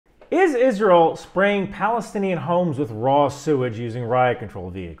Is Israel spraying Palestinian homes with raw sewage using riot control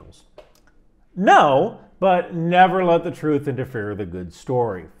vehicles? No, but never let the truth interfere with a good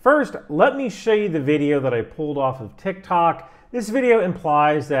story. First, let me show you the video that I pulled off of TikTok. This video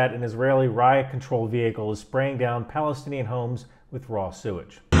implies that an Israeli riot control vehicle is spraying down Palestinian homes with raw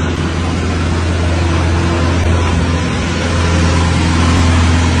sewage.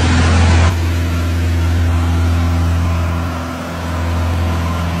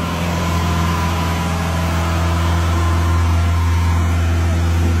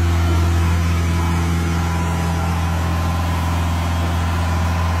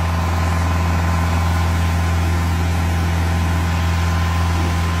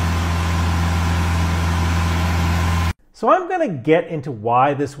 So I'm going to get into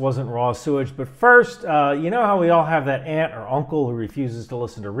why this wasn't raw sewage, but first, you know how we all have that aunt or uncle who refuses to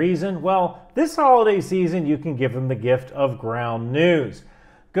listen to reason? Well, this holiday season, you can give them the gift of ground news.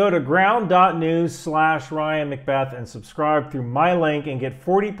 Go to ground.news/ryanmcbeth and subscribe through my link and get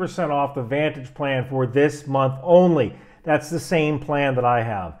 40% off the Vantage plan for this month only. That's the same plan that I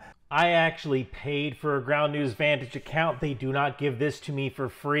have. I actually paid for a Ground News Vantage account. They do not give this to me for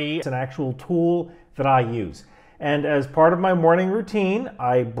free. It's an actual tool that I use. And as part of my morning routine,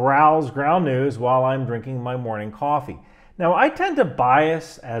 I browse Ground News while I'm drinking my morning coffee. Now, I tend to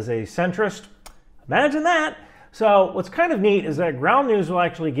bias as a centrist. Imagine that. So what's kind of neat is that Ground News will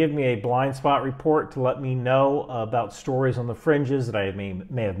actually give me a blind spot report to let me know about stories on the fringes that I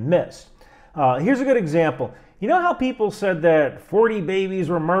may have missed. Here's a good example. You know how people said that 40 babies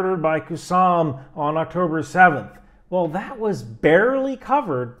were murdered by Qassam on October 7th? Well, that was barely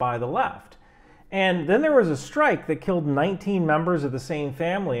covered by the left. And then there was a strike that killed 19 members of the same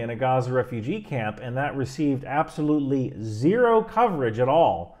family in a Gaza refugee camp, and that received absolutely zero coverage at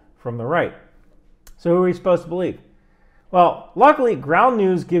all from the right. So who are we supposed to believe? Well, luckily, Ground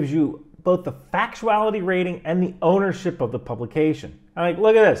News gives you both the factuality rating and the ownership of the publication. Like,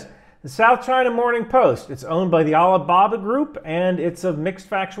 look at this. The South China Morning Post. It's owned by the Alibaba Group, and it's of mixed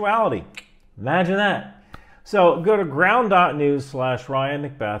factuality. Imagine that. So go to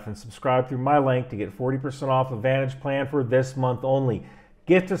ground.news/ryanmcbeth and subscribe through my link to get 40% off the Vantage plan for this month only.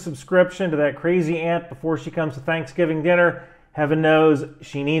 Get a subscription to that crazy aunt before she comes to Thanksgiving dinner. Heaven knows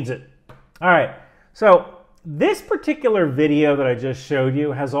she needs it. All right, so this particular video that I just showed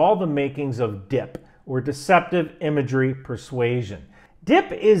you has all the makings of DIP, or deceptive imagery persuasion.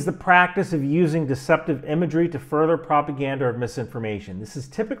 DIP is the practice of using deceptive imagery to further propaganda or misinformation. This is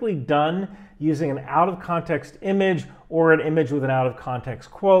typically done using an out-of-context image or an image with an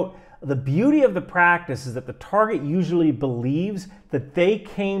out-of-context quote. The beauty of the practice is that the target usually believes that they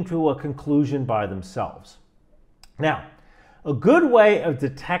came to a conclusion by themselves. Now, a good way of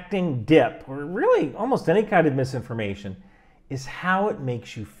detecting DIP, or really almost any kind of misinformation, is how it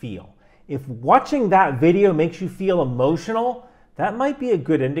makes you feel. If watching that video makes you feel emotional, that might be a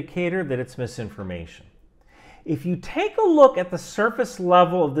good indicator that it's misinformation. If you take a look at the surface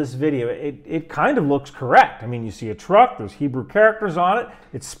level of this video, it kind of looks correct. I mean, you see a truck, there's Hebrew characters on it,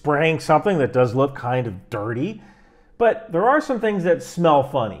 it's spraying something that does look kind of dirty, but there are some things that smell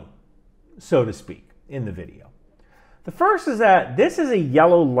funny, so to speak, in the video. The first is that this is a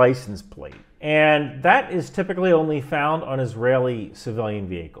yellow license plate, and that is typically only found on Israeli civilian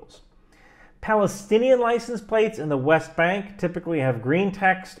vehicles. Palestinian license plates in the West Bank typically have green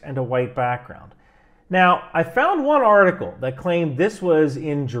text and a white background. Now, I found one article that claimed this was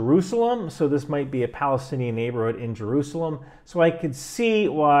in Jerusalem, so this might be a Palestinian neighborhood in Jerusalem, so I could see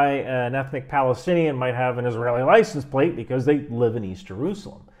why an ethnic Palestinian might have an Israeli license plate because they live in East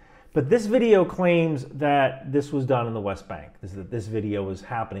Jerusalem. But this video claims that this was done in the West Bank, that this video was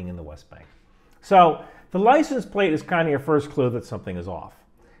happening in the West Bank. So the license plate is kind of your first clue that something is off.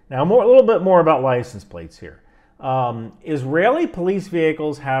 Now, a little bit more about license plates here. Israeli police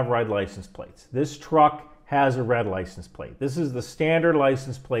vehicles have red license plates. This truck has a red license plate. This is the standard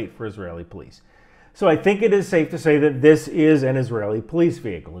license plate for Israeli police. So I think it is safe to say that this is an Israeli police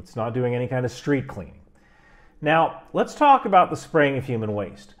vehicle. It's not doing any kind of street cleaning. Now, let's talk about the spraying of human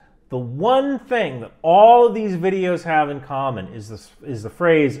waste. The one thing that all of these videos have in common is the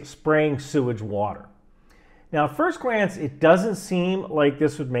phrase spraying sewage water. Now, at first glance, it doesn't seem like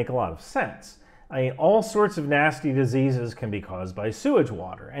this would make a lot of sense. I mean, all sorts of nasty diseases can be caused by sewage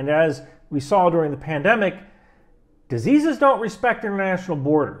water. And as we saw during the pandemic, diseases don't respect international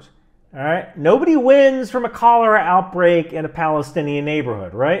borders. All right? Nobody wins from a cholera outbreak in a Palestinian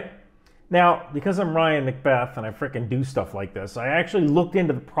neighborhood, right? Now, because I'm Ryan McBeth and I frickin' do stuff like this, I actually looked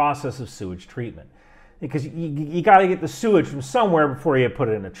into the process of sewage treatment. Because you got to get the sewage from somewhere before you put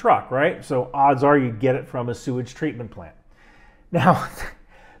it in a truck, right? So odds are you'd get it from a sewage treatment plant. Now,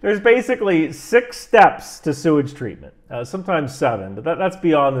 There's basically 6 steps to sewage treatment, sometimes 7, but that's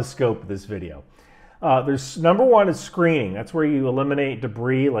beyond the scope of this video. There's number 1 is screening. That's where you eliminate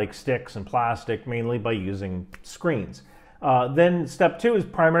debris like sticks and plastic, mainly by using screens. Then step 2 is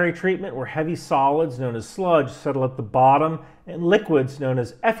primary treatment, where heavy solids known as sludge settle at the bottom and liquids known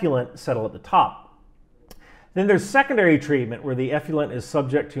as effluent settle at the top. Then there's secondary treatment, where the effluent is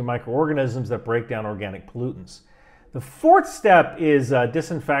subject to microorganisms that break down organic pollutants. The 4th step is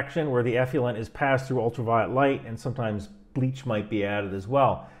disinfection, where the effluent is passed through ultraviolet light, and sometimes bleach might be added as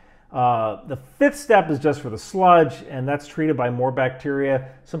well. The 5th step is just for the sludge, and that's treated by more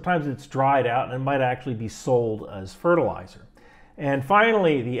bacteria. Sometimes it's dried out, and it might actually be sold as fertilizer. And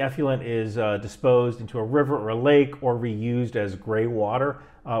finally, the effluent is disposed into a river or a lake, or reused as gray water.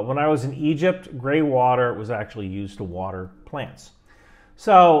 When I was in Egypt, gray water was actually used to water plants.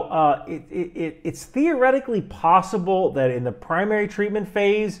 So it's theoretically possible that in the primary treatment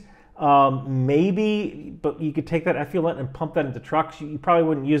phase, maybe, but you could take that effluent and pump that into trucks. You probably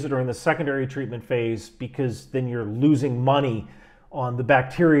wouldn't use it during the secondary treatment phase, because then you're losing money on the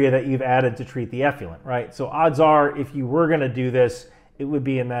bacteria that you've added to treat the effluent, right? So odds are, if you were going to do this, it would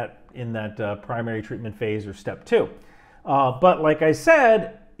be in that primary treatment phase, or step 2. But like I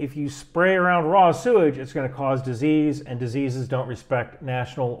said, if you spray around raw sewage, it's going to cause disease, and diseases don't respect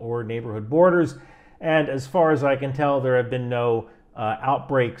national or neighborhood borders. And as far as I can tell, there have been no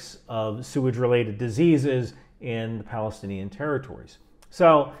outbreaks of sewage-related diseases in the Palestinian territories.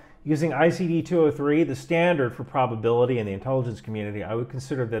 So, using ICD-203, the standard for probability in the intelligence community, I would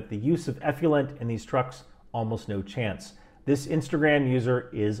consider that the use of effluent in these trucks, almost no chance. This Instagram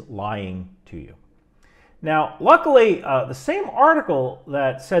user is lying to you. Now, luckily, the same article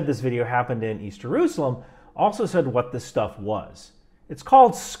that said this video happened in East Jerusalem also said what this stuff was. It's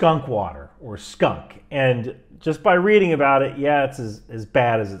called skunk water, or skunk, and just by reading about it, yeah, it's as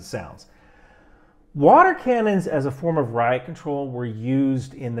bad as it sounds. Water cannons as a form of riot control were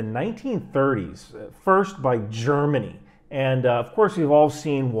used in the 1930s, first by Germany. And of course, we've all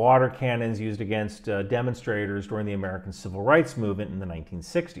seen water cannons used against demonstrators during the American Civil Rights Movement in the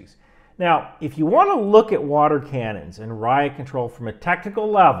 1960s. Now, if you want to look at water cannons and riot control from a technical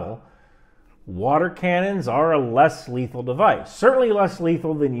level, water cannons are a less lethal device. Certainly less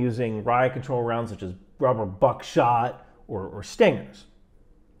lethal than using riot control rounds such as rubber buckshot or stingers.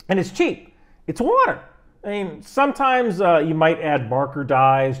 And it's cheap. It's water. I mean, sometimes you might add marker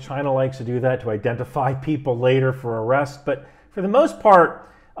dyes. China likes to do that to identify people later for arrest. But for the most part,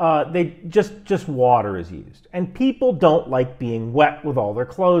 just water is used. And people don't like being wet with all their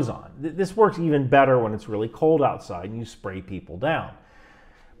clothes on. This works even better when it's really cold outside and you spray people down.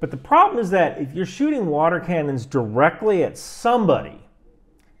 But the problem is that if you're shooting water cannons directly at somebody,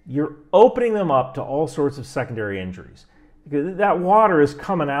 you're opening them up to all sorts of secondary injuries. Because that water is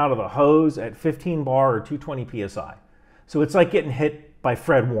coming out of the hose at 15 bar or 220 psi. So it's like getting hit by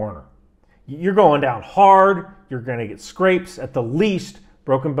Fred Warner. You're going down hard, you're going to get scrapes, at the least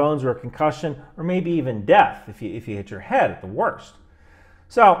broken bones or a concussion, or maybe even death if you hit your head at the worst.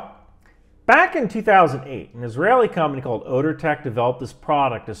 So back in 2008, an Israeli company called OdorTech developed this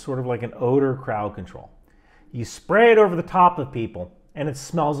product as sort of like an odor crowd control. You spray it over the top of people, and it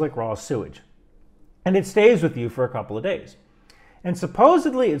smells like raw sewage. And it stays with you for a couple of days. And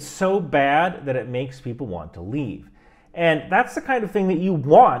supposedly it's so bad that it makes people want to leave. And that's the kind of thing that you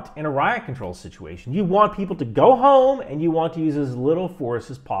want in a riot control situation. You want people to go home, and you want to use as little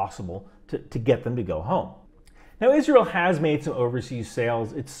force as possible to get them to go home. Now, Israel has made some overseas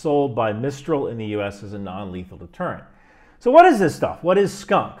sales. It's sold by Mistral in the US as a non-lethal deterrent. So what is this stuff? What is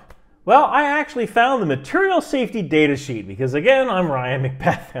skunk? Well, I actually found the material safety data sheet because, again, I'm Ryan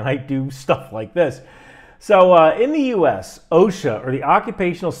McBeth and I do stuff like this. So in the US, OSHA, or the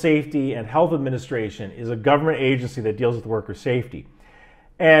Occupational Safety and Health Administration, is a government agency that deals with worker safety.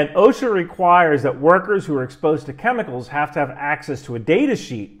 And OSHA requires that workers who are exposed to chemicals have to have access to a data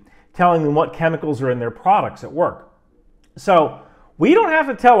sheet telling them what chemicals are in their products at work. So we don't have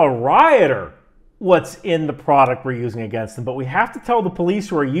to tell a rioter what's in the product we're using against them, but we have to tell the police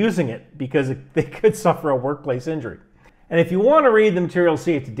who are using it because they could suffer a workplace injury. And if you want to read the material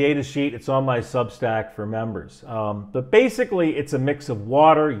safety data sheet, it's on my Substack for members. But basically, it's a mix of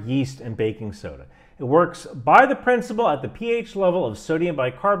water, yeast, and baking soda. It works by the principle at the pH level of sodium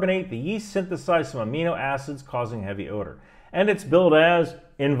bicarbonate, the yeast synthesize some amino acids causing heavy odor. And it's billed as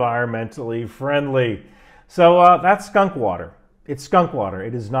environmentally friendly. So that's skunk water. It's skunk water.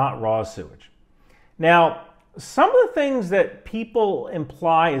 It is not raw sewage. Now, some of the things that people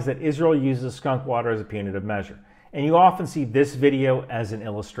imply is that Israel uses skunk water as a punitive measure. And you often see this video as an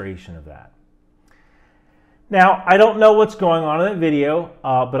illustration of that. Now, I don't know what's going on in that video,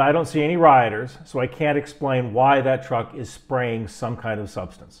 but I don't see any rioters, so I can't explain why that truck is spraying some kind of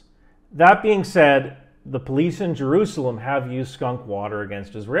substance. That being said, the police in Jerusalem have used skunk water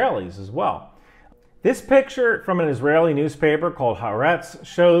against Israelis as well. This picture from an Israeli newspaper called Haaretz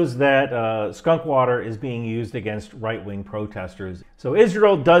shows that skunk water is being used against right-wing protesters. So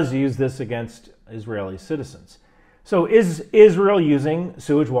Israel does use this against Israeli citizens. So is Israel using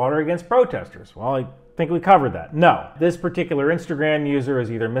sewage water against protesters? Well, I think we covered that. No, this particular Instagram user is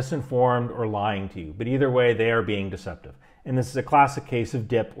either misinformed or lying to you, but either way, they are being deceptive. And this is a classic case of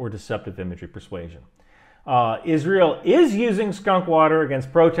dip or deceptive imagery persuasion. Israel is using skunk water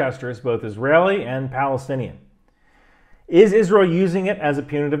against protesters, both Israeli and Palestinian. Is Israel using it as a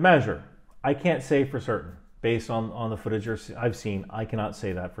punitive measure? I can't say for certain. Based on the footage I've seen, I cannot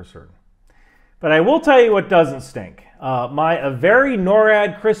say that for certain. But I will tell you what doesn't stink. A very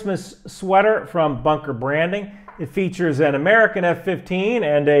NORAD Christmas sweater from Bunker Branding. It features an American F-15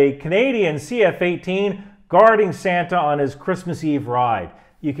 and a Canadian CF-18 guarding Santa on his Christmas Eve ride.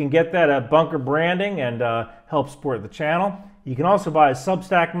 You can get that at Bunker Branding and help support the channel. You can also buy a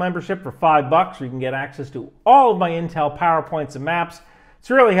Substack membership for $5 where you can get access to all of my Intel PowerPoints and maps.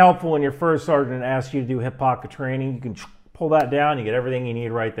 It's really helpful when your first sergeant asks you to do hip pocket training. You can pull that down, you get everything you need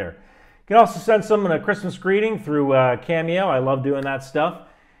right there. You can also send someone a Christmas greeting through Cameo. I love doing that stuff.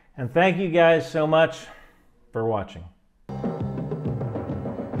 And thank you guys so much for watching.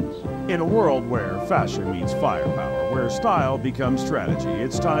 In a world where fashion meets firepower, where style becomes strategy,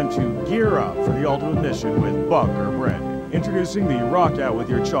 it's time to gear up for the ultimate mission with Bunker Branding. Introducing the Rock Out With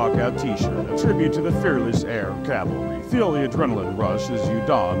Your Chalk Out t-shirt, a tribute to the fearless air cavalry. Feel the adrenaline rush as you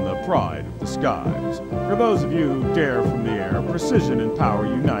don the pride of the skies. For those of you who dare from the air, precision and power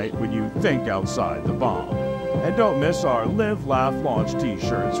unite when you think outside the bomb. And don't miss our Live, Laugh, Launch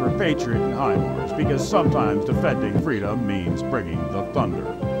t-shirts for Patriot and HIMARS, because sometimes defending freedom means bringing the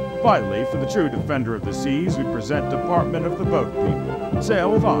thunder. Finally, for the true defender of the seas, we present Department of the Boat People.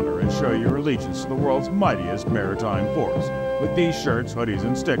 Sail with honor and show your allegiance to the world's mightiest maritime force. With these shirts, hoodies,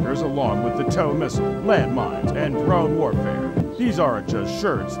 and stickers, along with the tow missile, landmines, and drone warfare. These aren't just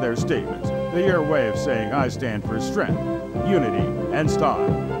shirts, they're statements. They're your way of saying I stand for strength, unity, and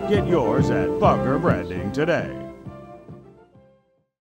style. Get yours at Bunker Branding today.